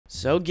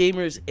So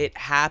gamers, it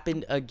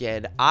happened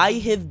again. I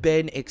have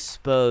been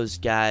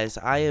exposed, guys.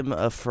 I am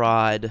a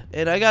fraud,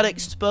 and I got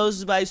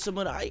exposed by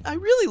someone I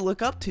really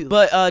look up to.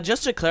 But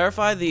just to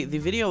clarify, the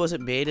video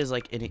wasn't made as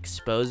like an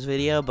exposed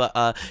video,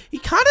 but he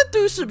kind of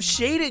threw some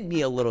shade at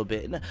me a little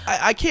bit, and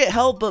I can't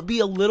help but be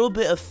a little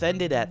bit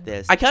offended at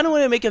this. I kind of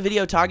want to make a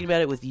video talking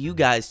about it with you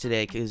guys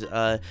today, because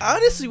I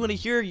honestly want to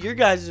hear your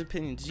guys'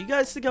 opinions. Do you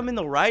guys think I'm in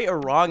the right or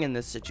wrong in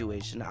this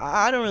situation?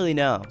 I don't really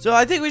know. So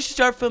I think we should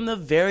start from the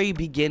very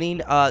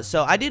beginning.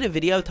 So I did a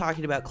video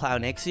talking about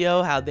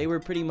Clownixio, how they were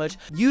pretty much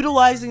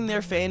utilizing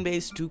their fan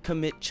base to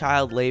commit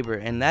child labor,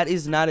 and that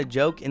is not a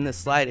joke in the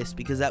slightest,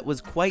 because that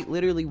was quite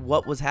literally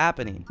what was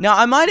happening. Now,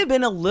 I might have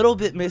been a little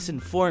bit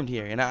misinformed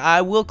here, and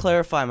I will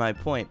clarify my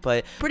point,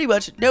 but pretty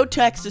much no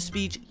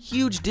text-to-speech,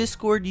 huge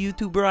Discord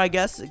YouTuber, I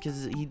guess,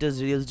 because he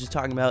does videos just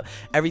talking about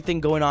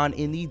everything going on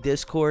in the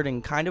Discord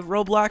and kind of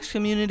Roblox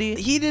community.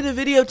 He did a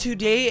video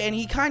today, and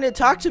he kind of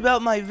talked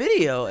about my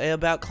video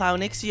about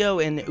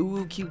Clownixio and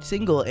Ooh Cute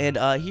Single, and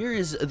here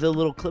is the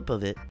little clip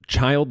of it.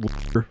 Child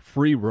labor,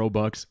 free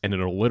Robux, and an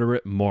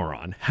illiterate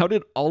moron. How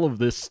did all of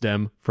this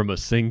stem from a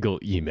single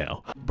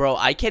email? Bro,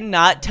 I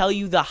cannot tell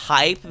you the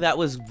hype that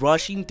was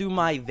rushing through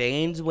my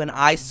veins when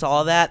I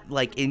saw that,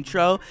 like,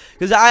 intro,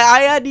 because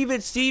I hadn't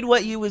even seen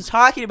what you was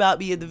talking about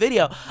me in the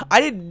video. I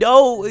didn't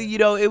know, you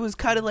know, it was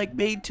kind of, like,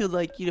 made to,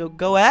 like, you know,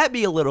 go at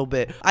me a little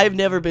bit. I've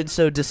never been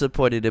so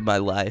disappointed in my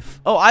life.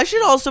 Oh, I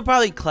should also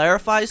probably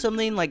clarify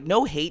something, like,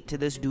 no hate to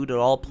this dude at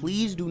all.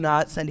 Please do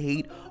not send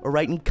hate or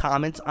write any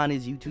comments on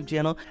his YouTube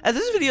channel, as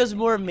this video is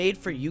more made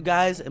for you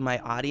guys and my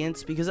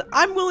audience, because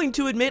I'm willing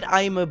to admit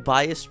I am a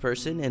biased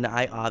person, and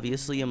I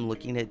obviously am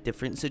looking at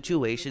different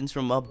situations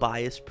from a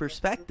biased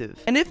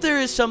perspective. And if there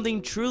is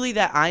something truly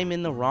that I'm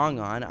in the wrong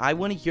on, I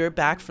want to hear it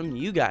back from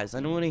you guys. I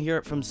don't want to hear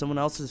it from someone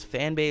else's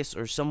fan base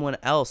or someone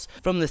else,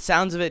 from the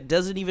sounds of it,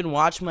 doesn't even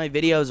watch my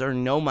videos or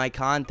know my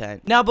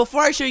content. Now,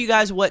 before I show you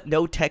guys what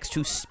no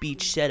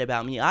text-to-speech said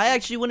about me, I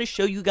actually want to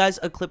show you guys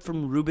a clip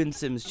from Ruben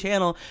Sim's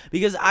channel,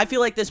 because I feel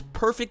like this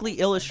perfectly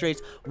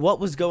illustrates what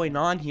was going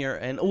on here,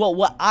 and well,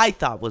 what I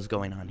thought was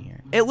going on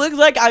here. It looks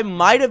like I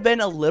might have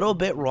been a little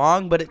bit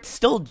wrong, but it's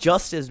still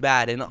just as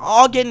bad, and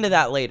I'll get into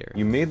that later.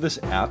 You made this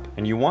app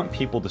and you want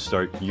people to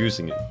start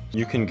using it.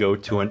 You can go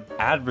to an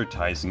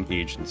advertising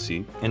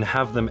agency and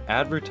have them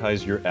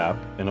advertise your app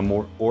in a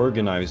more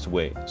organized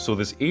way. So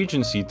this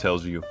agency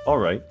tells you, all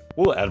right,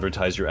 we'll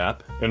advertise your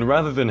app, and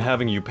rather than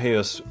having you pay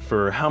us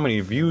for how many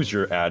views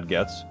your ad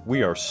gets,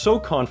 we are so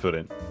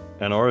confident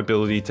and our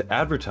ability to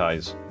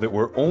advertise that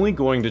we're only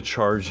going to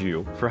charge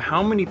you for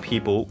how many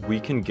people we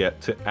can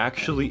get to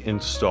actually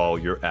install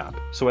your app.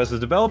 So as the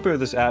developer of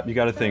this app, you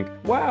gotta think,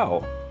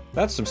 wow,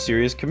 that's some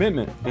serious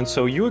commitment. And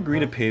so you agree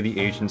to pay the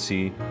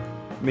agency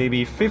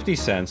maybe 50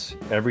 cents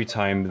every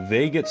time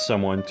they get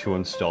someone to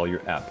install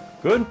your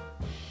app. Good?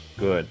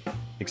 Good.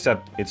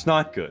 Except it's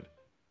not good,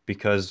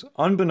 because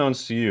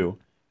unbeknownst to you,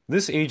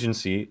 this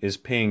agency is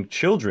paying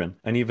children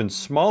an even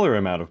smaller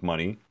amount of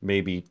money,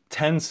 maybe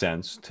 10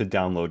 cents, to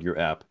download your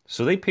app.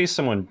 So they pay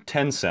someone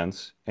 10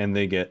 cents and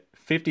they get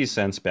 50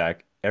 cents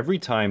back every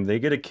time they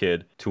get a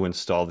kid to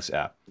install this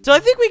app. So I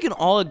think we can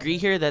all agree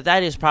here that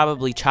that is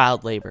probably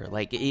child labor.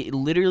 Like, it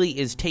literally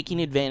is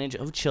taking advantage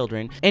of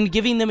children and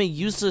giving them a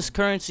useless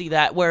currency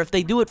that where if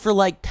they do it for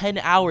like 10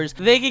 hours,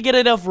 they could get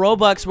enough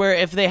Robux where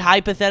if they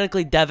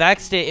hypothetically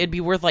devexed it, it'd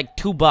be worth like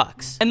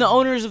 $2. And the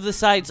owners of the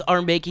sites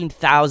are making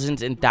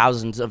thousands and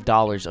thousands of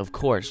dollars, of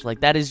course. Like,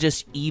 that is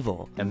just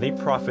evil. And they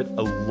profit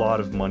a lot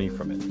of money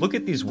from it. Look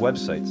at these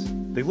websites.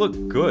 They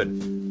look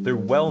good. They're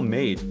well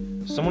made.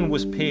 Someone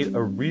was paid a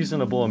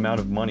reasonable amount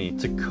of money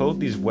to code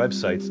these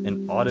websites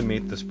and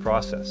automate this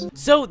process.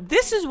 So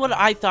this is what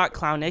I thought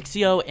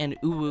Clownixio and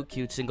Ooh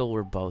Cute Single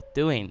were both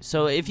doing.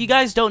 So if you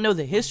guys don't know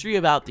the history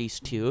about these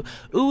two,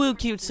 Ooh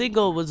Cute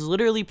Single was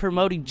literally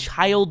promoting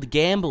child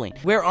gambling,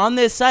 where on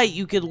this site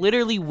you could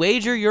literally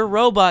wager your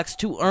Robux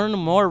to earn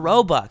more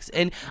Robux.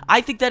 And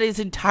I think that is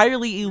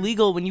entirely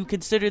illegal when you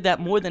consider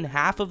that more than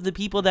half of the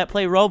people that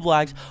play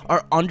Roblox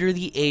are under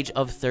the age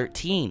of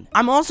 13.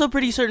 I'm also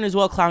pretty certain as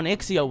well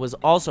Clownixio was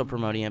also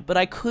promoting it, but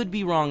I could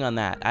be wrong on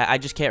that. I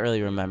just can't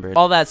really remember.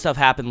 All that stuff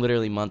happened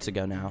literally months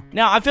ago now.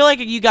 Now, I feel like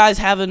you guys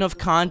have enough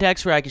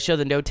context where I can show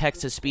the no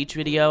text-to-speech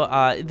video.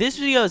 This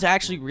video is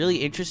actually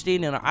really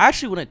interesting, and I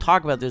actually want to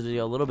talk about this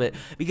video a little bit,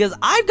 because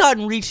I've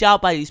gotten reached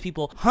out by these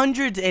people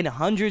hundreds and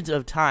hundreds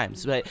of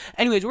times. But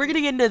anyways, we're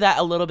gonna get into that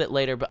a little bit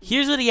later, but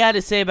here's what he had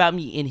to say about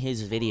me in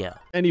his video.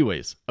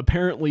 Anyways,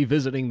 apparently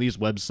visiting these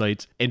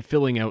websites and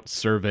filling out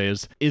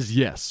surveys is,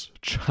 yes,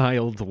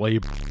 child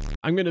labor.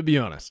 I'm gonna be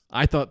honest,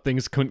 I thought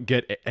things couldn't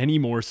get any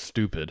more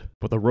stupid,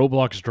 but the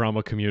Roblox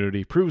drama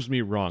community proves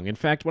me wrong. In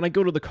fact, when I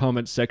go to the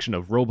comments section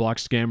of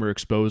Roblox Scammer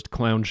Exposed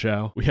Clown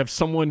Shao, we have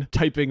someone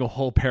typing a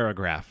whole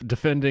paragraph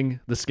defending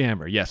the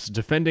scammer. Yes,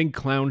 defending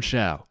Clown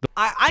Shao.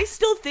 I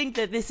still think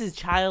that this is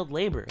child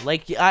labor.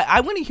 Like,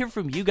 I want to hear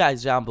from you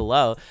guys down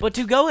below. But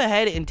to go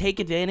ahead and take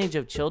advantage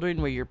of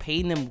children where you're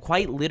paying them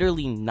quite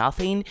literally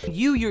nothing,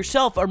 you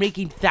yourself are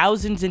making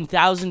thousands and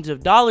thousands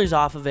of dollars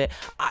off of it,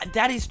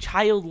 that is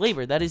child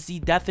labor. That is the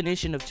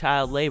definition of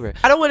child labor.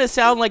 I don't want to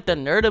sound like the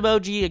nerd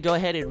emoji and go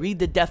ahead and read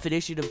the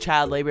definition of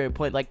child labor and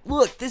point like,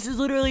 look, this is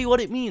literally what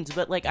it means.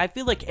 But like, I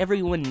feel like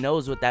everyone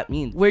knows what that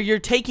means, where you're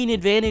taking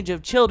advantage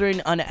of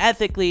children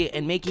unethically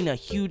and making a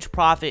huge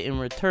profit in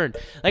return.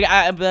 Like,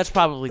 that's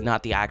probably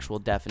not the actual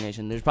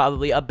definition. There's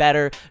probably a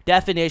better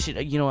definition.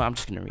 You know what? I'm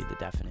just gonna read the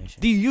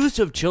definition. The use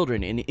of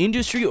children in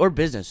industry or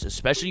business,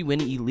 especially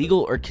when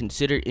illegal or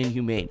considered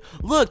inhumane.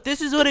 Look,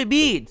 this is what it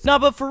means. No,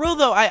 but for real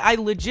though, I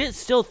legit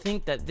still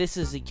think that this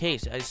is the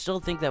case. I still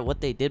think that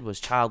what they did was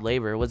child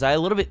labor. Was I a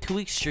little bit too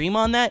extreme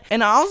on that?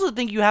 And I also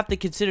think you have to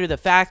consider the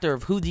factor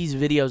of who these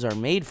videos are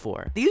made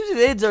for. These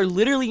vids are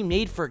literally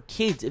made for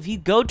kids. If you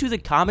go to the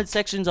comment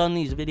sections on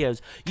these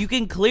videos, you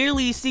can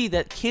clearly see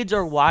that kids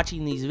are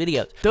watching these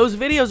videos. Those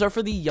videos are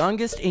for the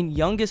youngest and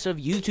youngest of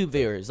YouTube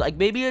viewers. Like,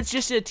 maybe it's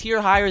just a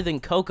tier higher than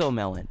Coco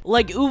Melon.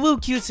 Like,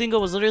 Uwu Cute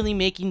Single was literally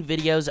making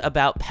videos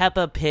about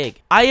Peppa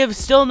Pig. I have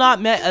still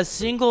not met a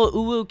single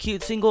Uwu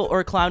Cute Single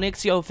or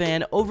Clownixio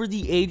fan over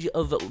the age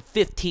of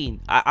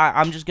 15.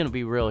 I'm just gonna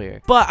be real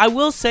here. But I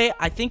will say,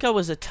 I think I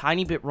was a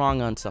tiny bit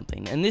wrong on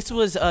something, and this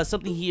was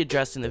something he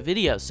addressed in the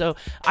video. So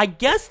I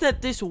guess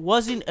that this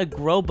wasn't a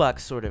Growbuck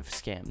sort of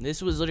scam.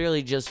 This was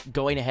literally just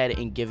going ahead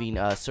and giving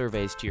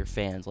surveys to your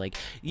fans. Like,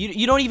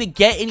 you don't even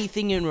get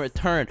anything in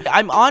return.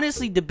 I'm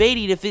honestly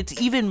debating if it's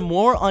even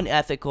more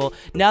unethical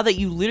now that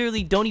you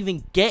literally don't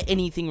even get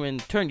anything in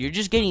return. You're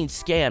just getting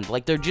scammed.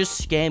 Like, they're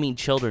just scamming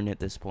children at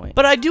this point.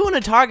 But I do want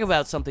to talk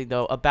about something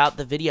though about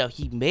the video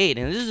he made,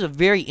 and this is a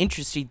very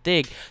interesting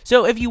thing.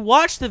 So if you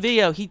watch the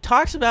video, he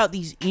talks about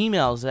these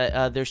emails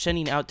that they're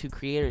sending out to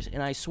creators,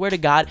 and I swear to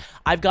God,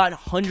 I've gotten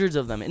hundreds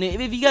of them. And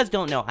if you guys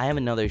don't know, I have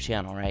another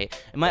channel, right?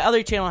 And my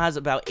other channel has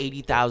about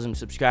 80,000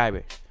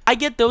 subscribers. I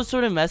get those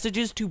sort of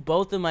messages to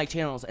both of my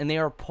channels, and they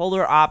are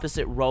polar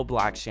opposite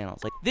Roblox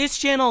channels. Like, this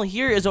channel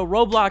here is a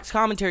Roblox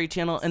commentary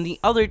channel, and the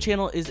other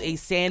channel is a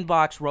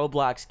sandbox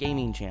Roblox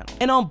gaming channel.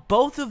 And on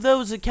both of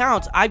those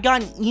accounts, I've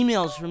gotten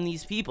emails from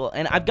these people,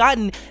 and I've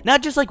gotten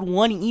not just like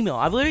one email.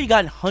 I've literally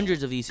gotten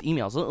hundreds of these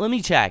emails. Let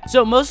me check.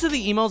 So most of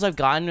the emails I've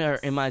gotten are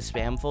in my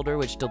spam folder,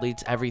 which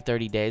deletes every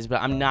 30 days,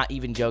 but I'm not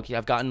even joking.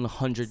 I've gotten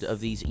hundreds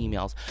of these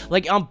emails,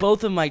 like on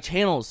both of my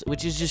channels,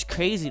 which is just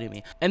crazy to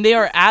me. And they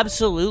are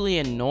absolutely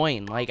annoying.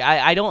 Like,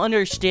 I don't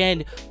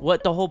understand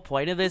what the whole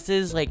point of this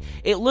is. Like,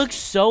 it looks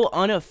so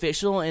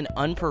unofficial and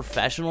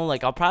unprofessional.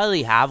 Like, I'll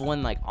probably have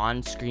one like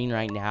on screen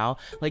right now.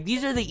 Like,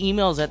 these are the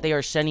emails that they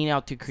are sending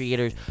out to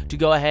creators to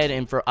go ahead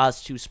and for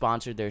us to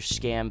sponsor their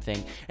scam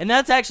thing. And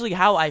that's actually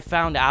how I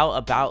found out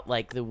about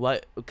like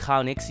what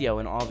Clownixio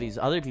and all these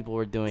other people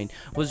were doing,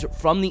 was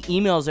from the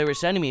emails they were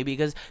sending me,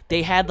 because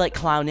they had like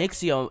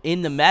Clownixio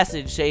in the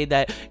message saying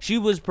that she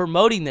was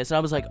promoting this, and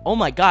I was like, oh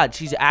my God,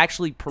 she's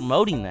actually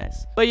promoting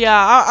this. But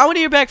yeah, I want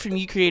to hear back from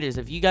you creators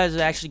if you guys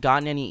have actually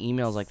gotten any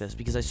emails like this,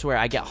 because I swear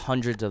I get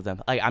hundreds of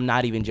them. Like, I'm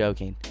not even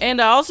joking.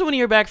 And I also want to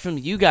hear back from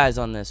you guys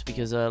on this,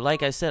 because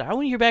like I said, I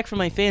want to hear back from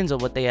my fans on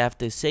what they have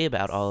to say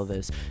about all of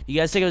this. You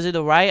guys think I was in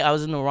the right? I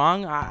was in the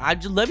wrong?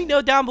 Just let me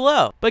know down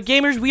below. But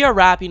gamers, we are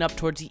wrapping up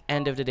towards the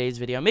end of today's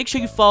video. Make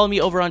sure you follow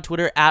me over on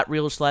Twitter at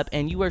RealSchlep,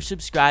 and you are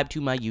subscribed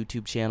to my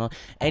YouTube channel.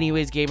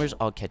 Anyways, gamers,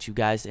 I'll catch you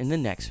guys in the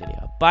next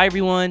video. Bye,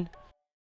 everyone.